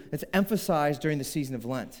do that's emphasized during the season of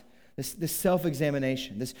Lent. This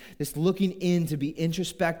self-examination, this looking in to be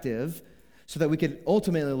introspective so that we can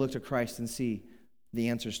ultimately look to Christ and see the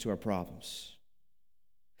answers to our problems.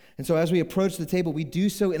 And so as we approach the table, we do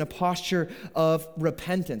so in a posture of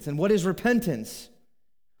repentance. And what is repentance?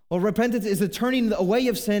 Well, repentance is the turning away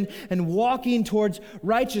of sin and walking towards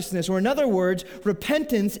righteousness. Or in other words,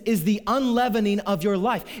 repentance is the unleavening of your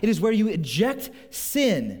life. It is where you eject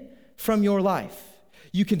sin from your life.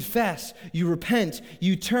 You confess, you repent,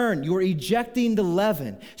 you turn, you're ejecting the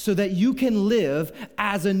leaven so that you can live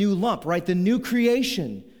as a new lump, right? The new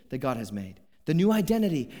creation that God has made, the new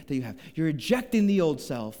identity that you have. You're ejecting the old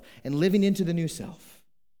self and living into the new self.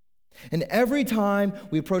 And every time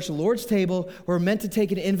we approach the Lord's table, we're meant to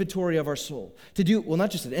take an inventory of our soul.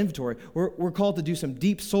 Not just an inventory, we're called to do some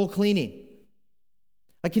deep soul cleaning.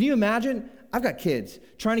 Like, can you imagine? I've got kids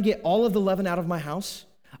trying to get all of the leaven out of my house.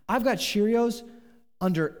 I've got Cheerios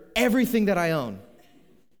under everything that I own.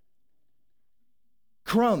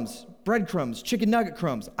 Crumbs, breadcrumbs, chicken nugget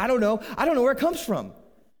crumbs. I don't know where it comes from.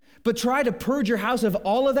 But try to purge your house of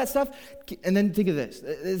all of that stuff, and then think of this.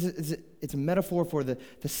 it's a metaphor for the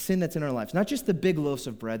sin that's in our lives. Not just the big loaves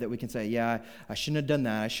of bread that we can say, yeah, I shouldn't have done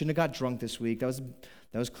that. I shouldn't have got drunk this week. That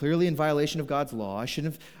was clearly in violation of God's law. I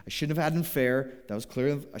shouldn't have had an affair. That was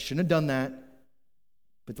clear. I shouldn't have done that.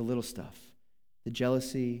 But the little stuff, the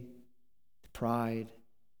jealousy, the pride,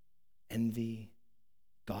 envy,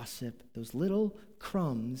 gossip, those little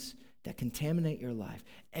crumbs that contaminate your life.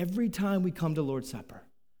 Every time we come to Lord's Supper,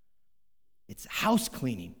 it's house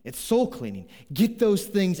cleaning. It's soul cleaning. Get those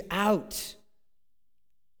things out.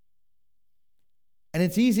 And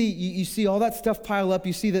it's easy. You see all that stuff pile up.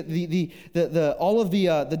 You see that all of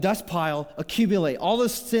the dust pile accumulate. All the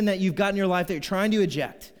sin that you've got in your life that you're trying to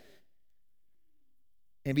eject.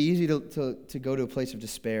 And it'd be easy to go to a place of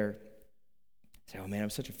despair. Say, oh man, I'm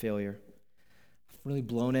such a failure. I've really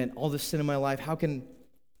blown it. All this sin in my life.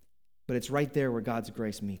 But it's right there where God's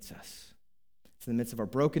grace meets us. It's in the midst of our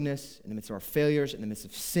brokenness, in the midst of our failures, in the midst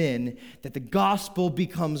of sin, that the gospel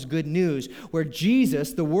becomes good news, where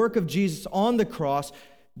Jesus, the work of Jesus on the cross,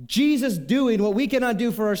 Jesus doing what we cannot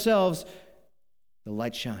do for ourselves, the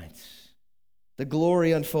light shines, the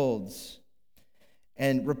glory unfolds.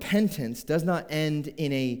 And repentance does not end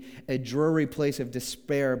in a dreary place of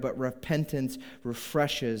despair, but repentance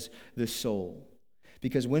refreshes the soul.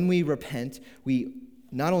 Because when we repent, we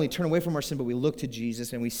not only turn away from our sin, but we look to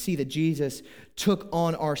Jesus and we see that Jesus took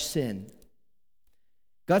on our sin.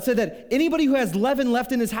 God said that anybody who has leaven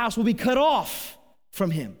left in his house will be cut off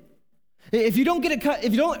from him. If you don't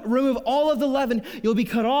if you don't remove all of the leaven, you'll be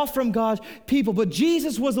cut off from God's people. But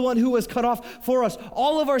Jesus was the one who was cut off for us.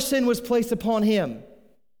 All of our sin was placed upon him.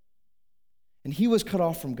 And he was cut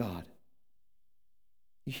off from God.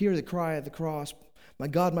 You hear the cry at the cross, my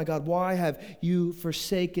God, why have you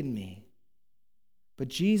forsaken me? But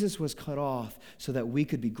Jesus was cut off so that we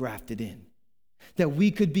could be grafted in, that we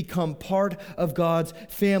could become part of God's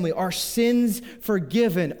family, our sins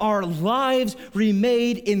forgiven, our lives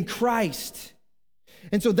remade in Christ.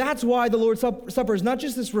 And so that's why the Lord's Supper is not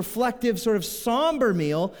just this reflective, sort of somber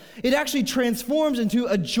meal. It actually transforms into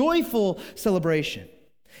a joyful celebration.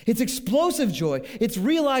 It's explosive joy. It's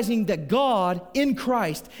realizing that God in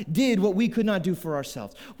Christ did what we could not do for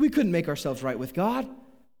ourselves. We couldn't make ourselves right with God.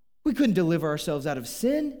 We couldn't deliver ourselves out of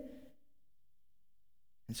sin.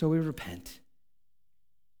 And so we repent.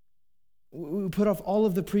 We put off all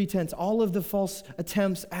of the pretense, all of the false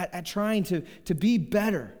attempts at trying to be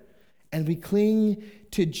better. And we cling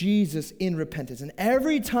to Jesus in repentance. And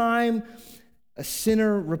every time a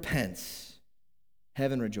sinner repents,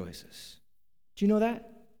 heaven rejoices. Do you know that?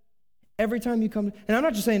 Every time you come, and I'm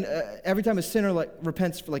not just saying every time a sinner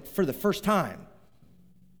repents for the first time.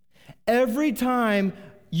 Every time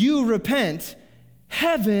you repent,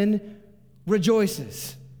 heaven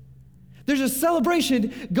rejoices. There's a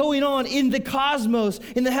celebration going on in the cosmos,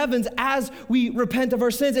 in the heavens, as we repent of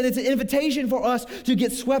our sins. And it's an invitation for us to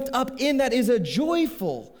get swept up in that is a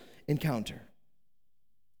joyful encounter.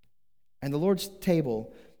 And the Lord's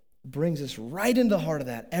table brings us right into the heart of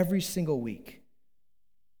that every single week.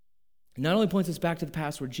 It not only points us back to the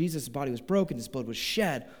past where Jesus' body was broken, his blood was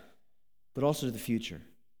shed, but also to the future.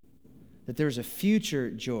 That there's a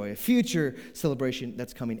future joy, a future celebration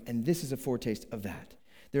that's coming, and this is a foretaste of that.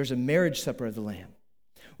 There's a marriage supper of the Lamb,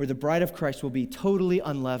 where the bride of Christ will be totally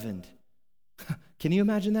unleavened. Can you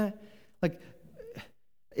imagine that?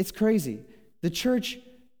 It's crazy. The church,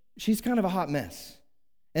 she's kind of a hot mess.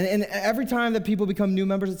 And every time that people become new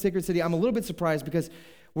members at Sacred City, I'm a little bit surprised because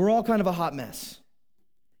we're all kind of a hot mess.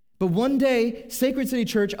 But one day, Sacred City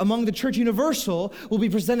Church, among the Church Universal, will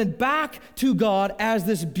be presented back to God as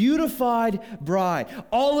this beautified bride.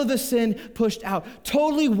 All of the sin pushed out,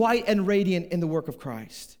 totally white and radiant in the work of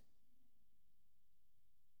Christ.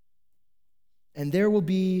 And there will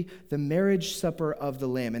be the marriage supper of the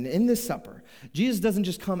Lamb. And in this supper, Jesus doesn't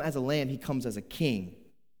just come as a lamb, he comes as a king.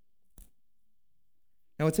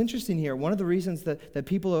 Now, what's interesting here, one of the reasons that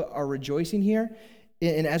people are rejoicing here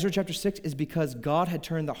in Ezra chapter 6 is because God had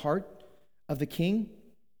turned the heart of the king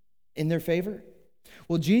in their favor.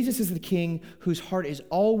 Well, Jesus is the king whose heart is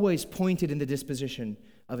always pointed in the disposition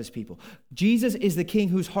of his people. Jesus is the king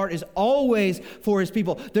whose heart is always for his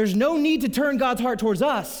people. There's no need to turn God's heart towards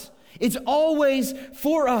us. It's always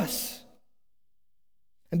for us.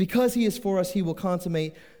 And because he is for us, he will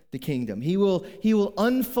consummate the kingdom. He will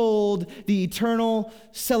unfold the eternal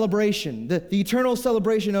celebration, the eternal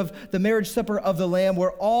celebration of the marriage supper of the Lamb,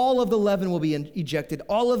 where all of the leaven will be ejected,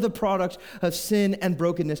 all of the products of sin and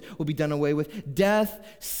brokenness will be done away with. Death,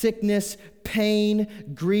 sickness,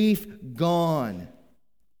 pain, grief, gone.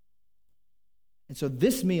 And so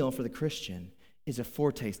this meal for the Christian is a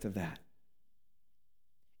foretaste of that.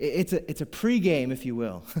 It's a pregame, if you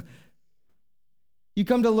will. You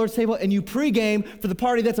come to the Lord's table and you pregame for the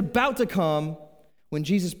party that's about to come when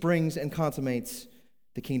Jesus brings and consummates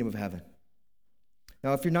the kingdom of heaven.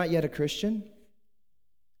 Now, if you're not yet a Christian,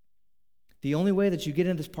 the only way that you get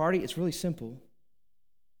into this party, it's really simple.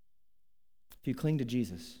 If you cling to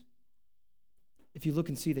Jesus, if you look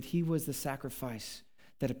and see that he was the sacrifice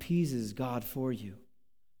that appeases God for you,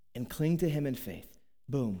 and cling to him in faith,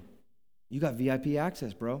 boom, you got VIP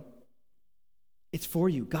access, bro. It's for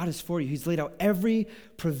you. God is for you. He's laid out every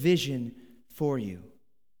provision for you.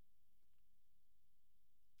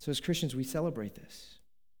 So as Christians, we celebrate this.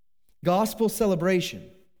 Gospel celebration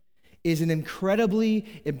is an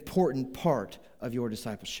incredibly important part of your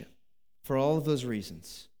discipleship for all of those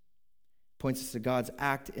reasons. It points us to God's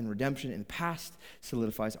act in redemption in the past,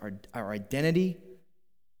 solidifies our identity.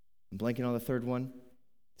 I'm blanking on the third one.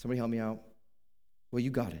 Somebody help me out. Well, you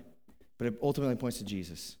got it. But it ultimately points to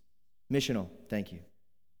Jesus. Missional, thank you.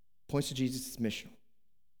 Points to Jesus, it's missional.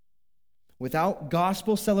 Without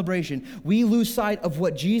gospel celebration, we lose sight of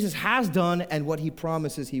what Jesus has done and what he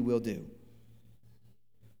promises he will do.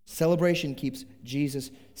 Celebration keeps Jesus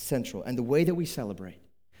central. And the way that we celebrate,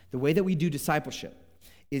 the way that we do discipleship,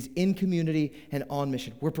 is in community and on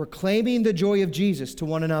mission. We're proclaiming the joy of Jesus to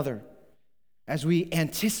one another as we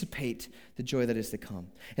anticipate the joy that is to come.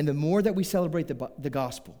 And the more that we celebrate the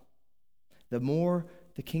gospel, the more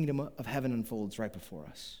the kingdom of heaven unfolds right before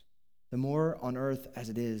us. The more on earth as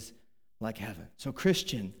it is like heaven. So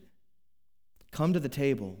Christian, come to the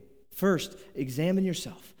table. First, examine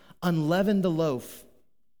yourself. Unleaven the loaf.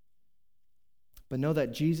 But know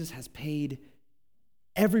that Jesus has paid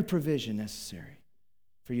every provision necessary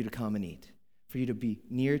for you to come and eat, for you to be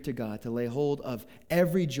near to God, to lay hold of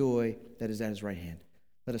every joy that is at his right hand.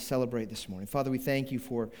 Let us celebrate this morning. Father, we thank you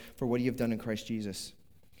for what you have done in Christ Jesus.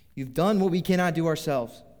 You've done what we cannot do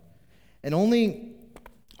ourselves. And only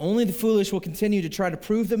the foolish will continue to try to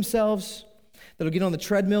prove themselves, that'll get on the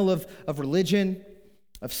treadmill of religion,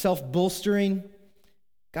 of self-bolstering.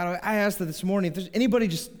 God, I ask that this morning, if there's anybody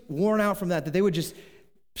just worn out from that they would just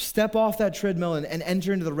step off that treadmill and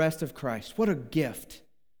enter into the rest of Christ. What a gift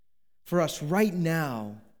for us right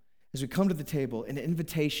now as we come to the table, an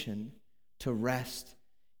invitation to rest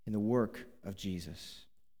in the work of Jesus.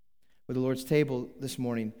 With the Lord's table this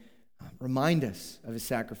morning, remind us of his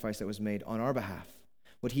sacrifice that was made on our behalf,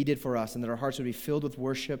 what he did for us, and that our hearts would be filled with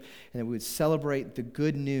worship, and that we would celebrate the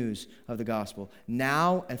good news of the gospel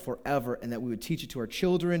now and forever, and that we would teach it to our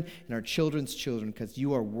children and our children's children, because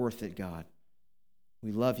you are worth it, God.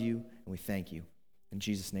 We love you, and we thank you. In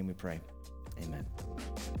Jesus' name we pray. Amen.